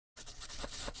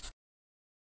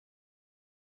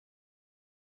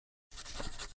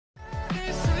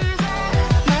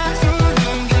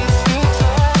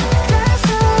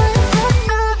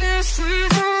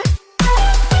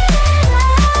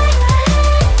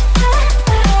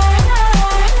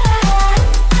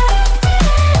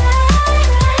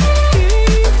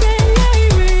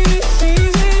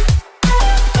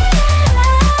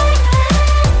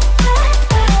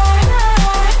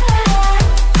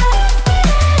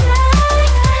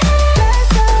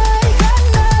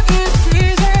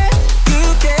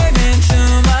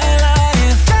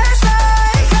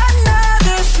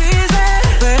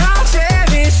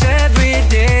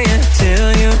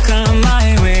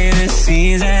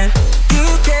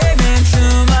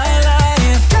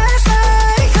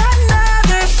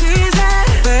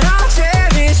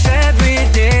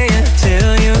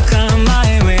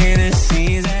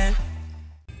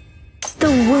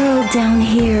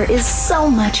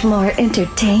much more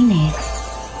entertaining.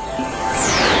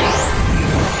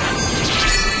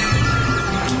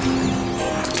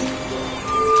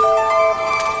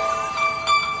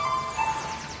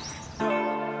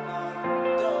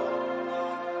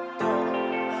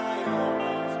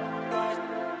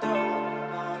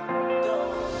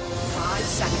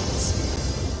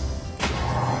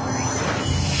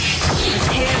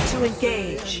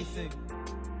 Engage.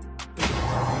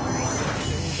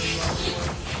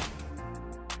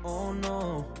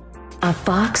 A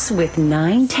fox with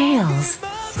 9 tails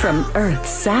from Earth's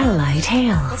satellite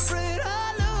hails.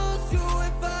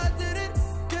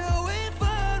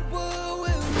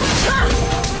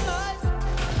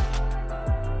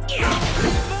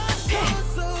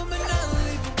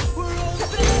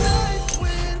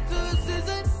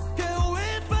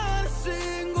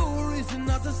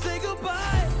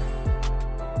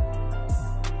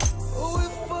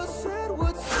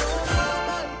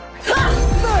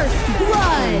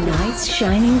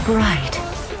 Shining bright,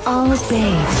 all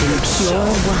bathed in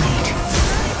pure white.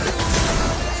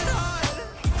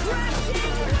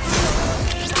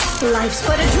 Life's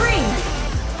but a dream.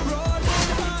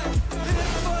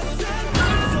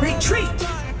 Retreat.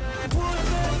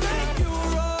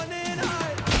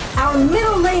 Our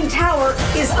middle lane tower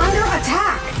is under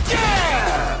attack.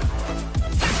 Yeah!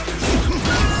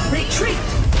 Retreat.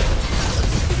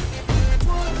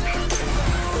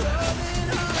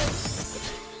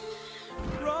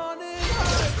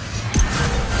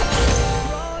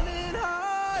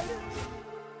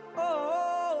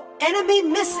 Enemy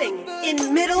missing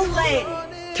in middle lane.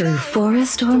 Through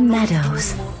forest or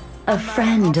meadows, a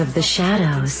friend of the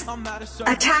shadows.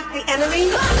 Attack the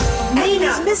enemy.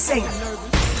 Nina's missing.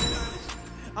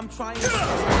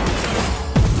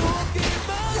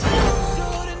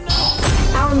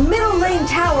 Our middle lane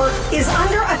tower is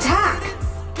under attack.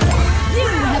 You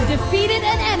have defeated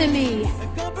an enemy.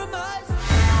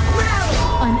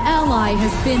 An ally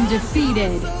has been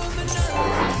defeated.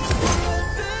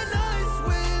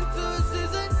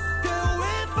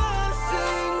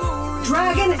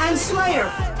 Dragon and Slayer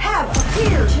have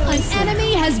appeared. An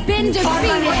enemy has been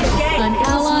defeated. An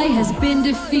ally has been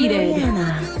defeated.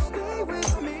 Liliana.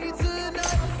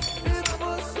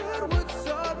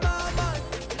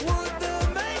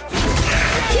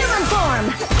 Human form.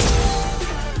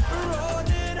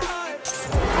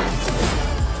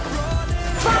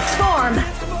 Fox form.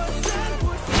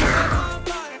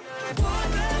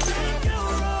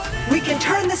 We can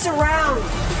turn this around.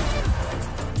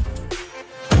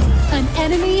 An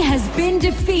enemy has been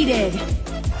defeated.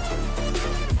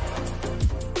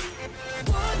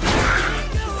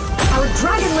 Our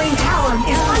Dragon Lane tower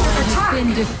is under attack.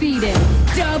 Been defeated.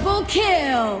 Double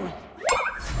kill.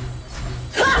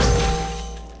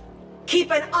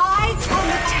 Keep an eye on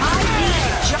the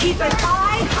tower. Keep an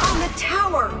eye on the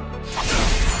tower.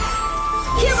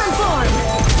 Human form.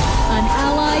 An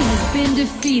ally has been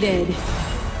defeated.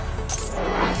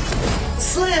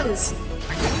 Slims.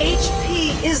 HP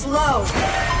is low.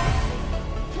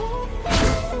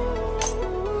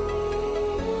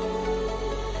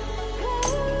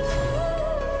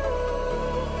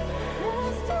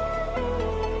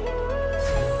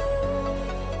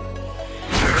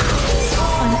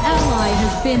 An ally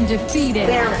has been defeated.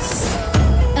 Varus.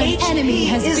 An enemy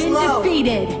has been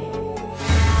defeated.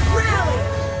 Rally.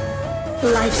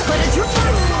 Life's but a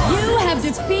dream. You have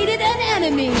defeated an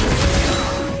enemy.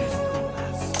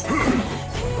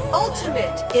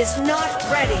 Ultimate is not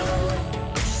ready.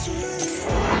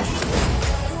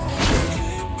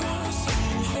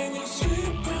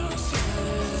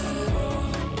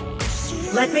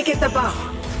 Let me get the buff.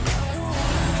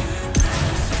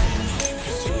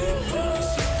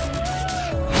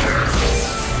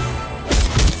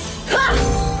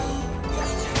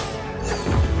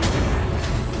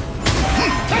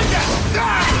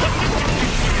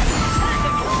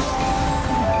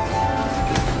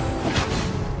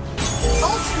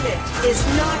 Is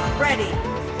not ready.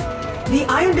 The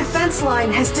iron defense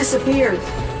line has disappeared.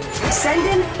 Send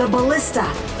in the ballista.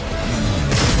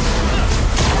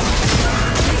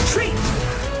 Retreat.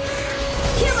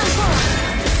 Human form.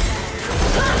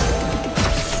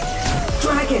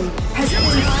 Dragon has been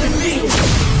defeated.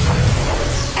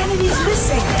 Enemies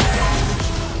missing.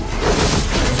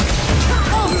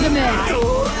 Ultimate.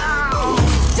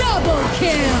 Double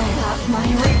kill.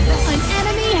 An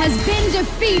enemy has been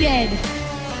defeated.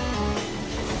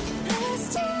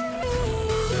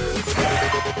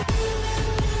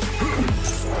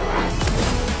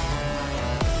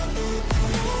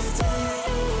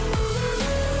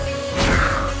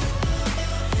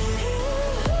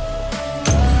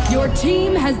 Your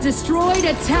team has destroyed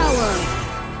a tower.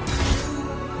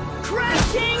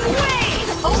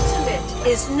 Ultimate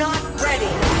is not ready.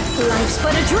 Life's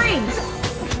but a dream.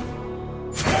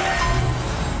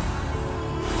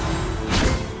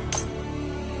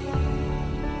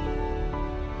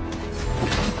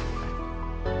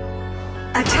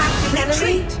 Attack the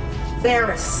enemy.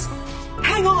 Varus.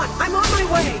 Hang on, I'm on my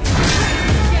way.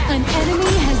 An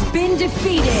enemy has been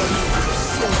defeated.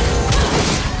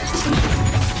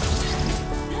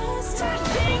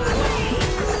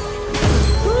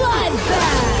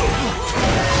 Bloodbath!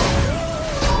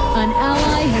 An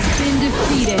ally has been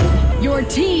defeated. Your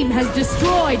team has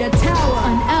destroyed a tower.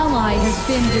 An ally has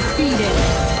been defeated.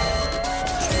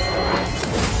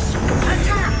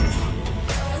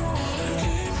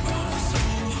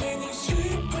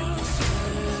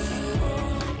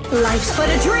 Life's but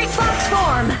a dream. Fox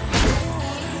form.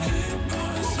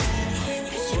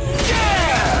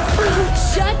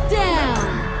 Shut down!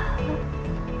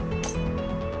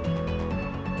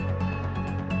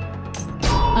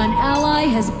 An ally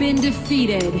has been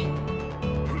defeated.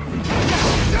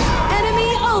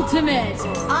 Enemy ultimate!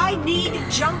 I need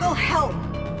jungle help.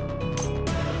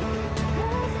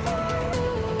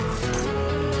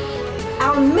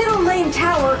 Our middle lane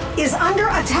tower is under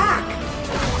attack.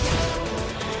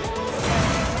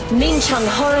 Minchang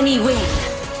Horani win.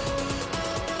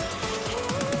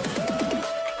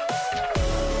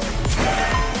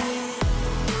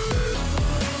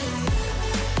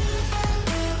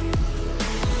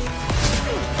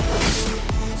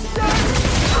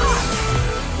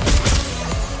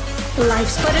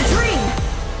 Life's but a dream.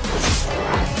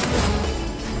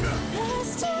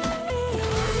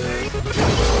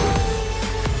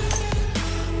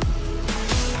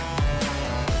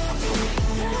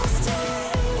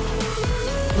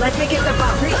 Let me get the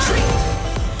bomb. Retreat.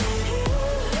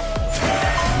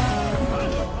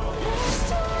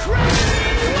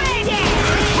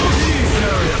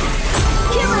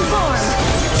 Killing form.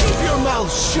 Keep your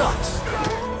mouth shut.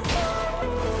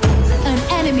 An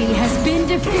enemy has been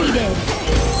defeated.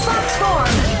 Fox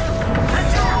form.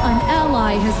 An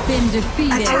ally has been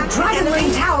defeated. Our dragon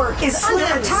lane tower is under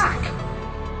attack.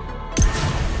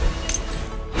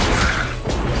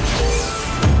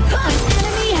 An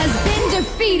enemy has been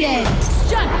defeated.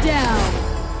 Shut down.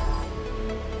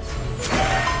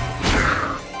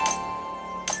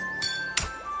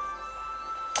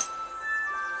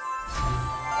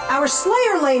 Our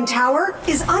Slayer lane tower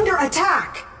is under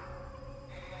attack.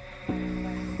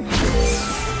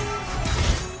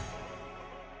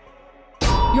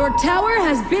 Your tower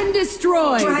has been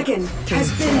destroyed. Dragon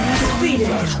has been defeated.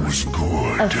 That was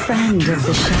good. A friend of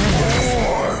the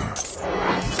shadows.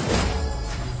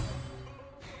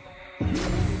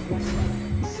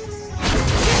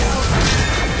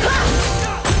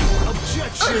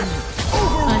 Objection.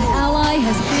 An ally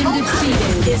has been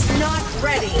defeated. Is not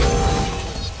ready.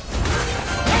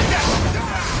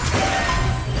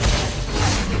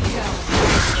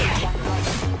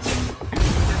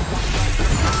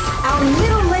 Our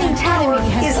middle lane tower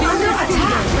is under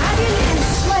attack. Dragon and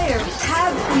Slayer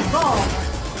have evolved.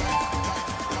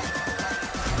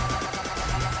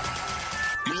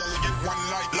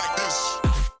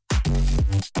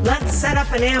 Let's set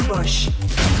up an ambush.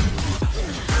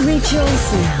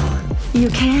 Rejoice now. You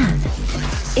can.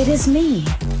 It is me,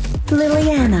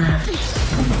 Liliana.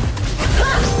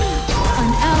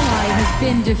 An ally has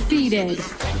been defeated.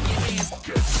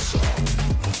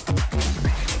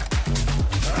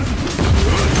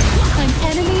 An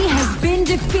enemy has been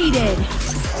defeated.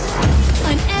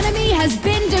 An enemy has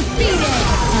been defeated.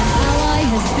 An ally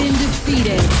has been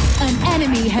defeated. An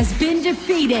enemy has been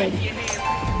defeated.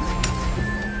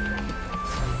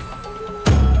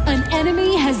 An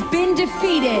enemy has been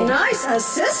defeated. Nice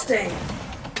assisting.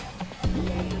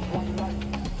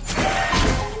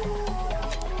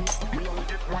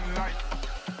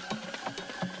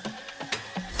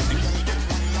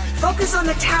 Focus on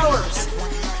the towers.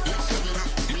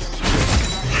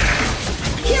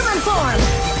 Human form.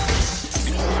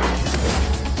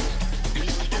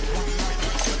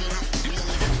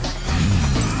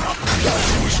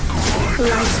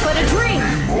 Life's but a dream.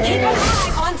 Keep an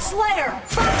eye on Slayer.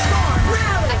 Fox form.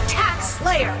 Rally. Attack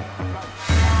Slayer.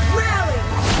 Rally.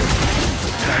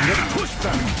 Push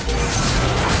back.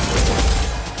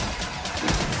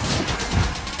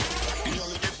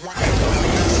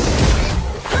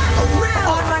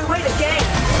 On my way to game.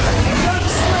 Dark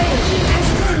Slayer has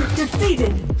been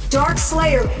defeated. Dark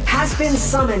Slayer has been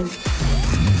summoned.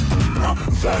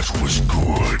 That was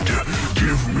good.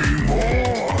 Give me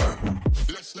more.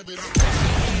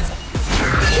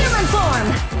 Human form.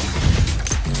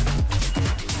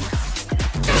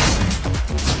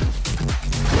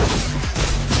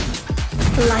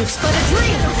 Life's but a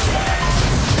dream!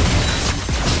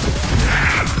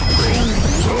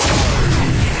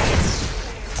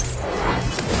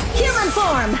 Human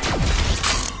form!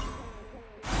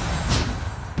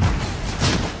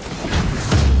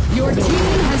 Your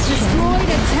team has destroyed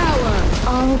a tower.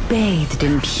 All bathed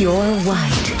in pure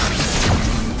white.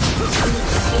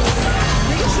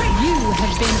 You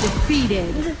have been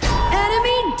defeated.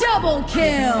 Enemy double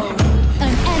kill.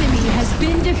 An enemy has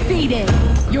been defeated.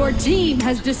 Your team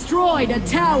has destroyed a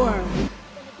tower.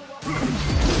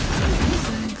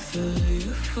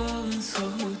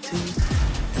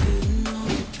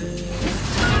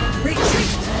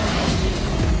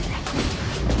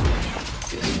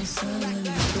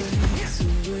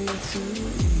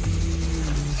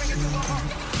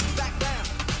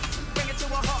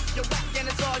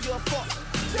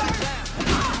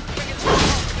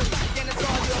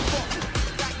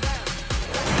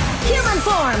 Human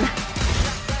form!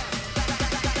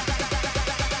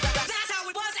 That's how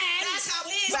it was, and that's how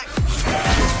it is.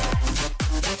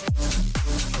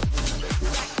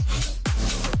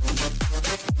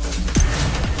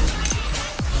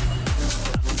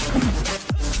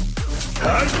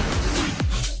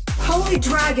 Holy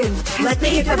Dragon has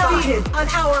been defeated on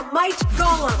our Might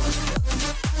Golem!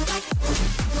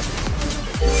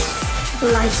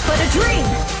 Life's but a dream!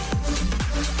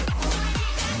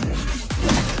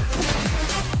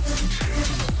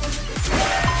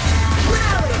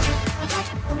 Rally!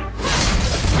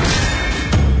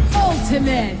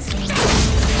 Ultimate.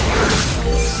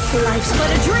 Life's but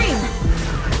a dream!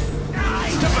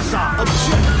 Step aside!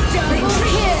 Double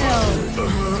kill.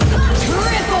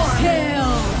 Triple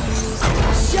kill.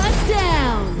 Shut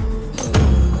down.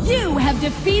 You have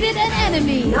defeated an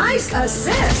enemy. Nice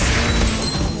assist!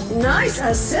 Nice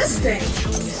assisting!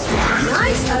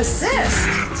 Nice assist!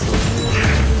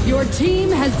 Your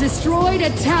team has destroyed a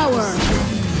tower.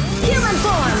 Human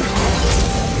form!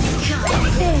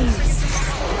 Ace.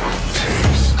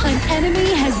 An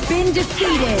enemy has been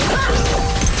defeated.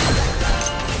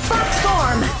 Fox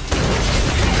form!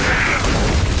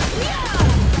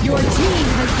 Your team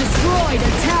has destroyed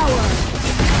a tower.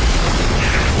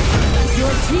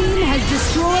 Your team has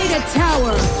destroyed a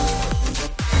tower.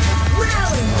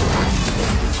 Rally!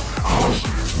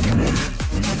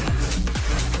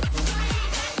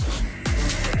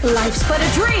 Life's but a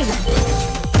dream!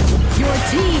 Your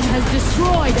team has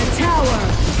destroyed a tower.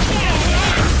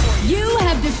 You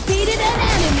have defeated an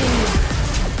enemy.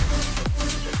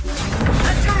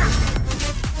 Attack!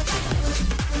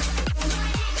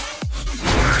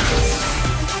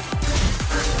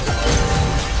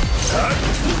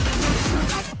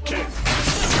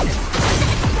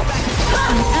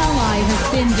 An ally has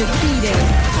been defeated.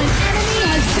 An enemy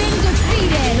has been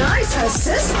defeated. Nice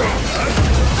assisting!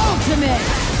 Ultimate.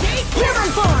 Human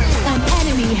form! An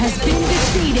enemy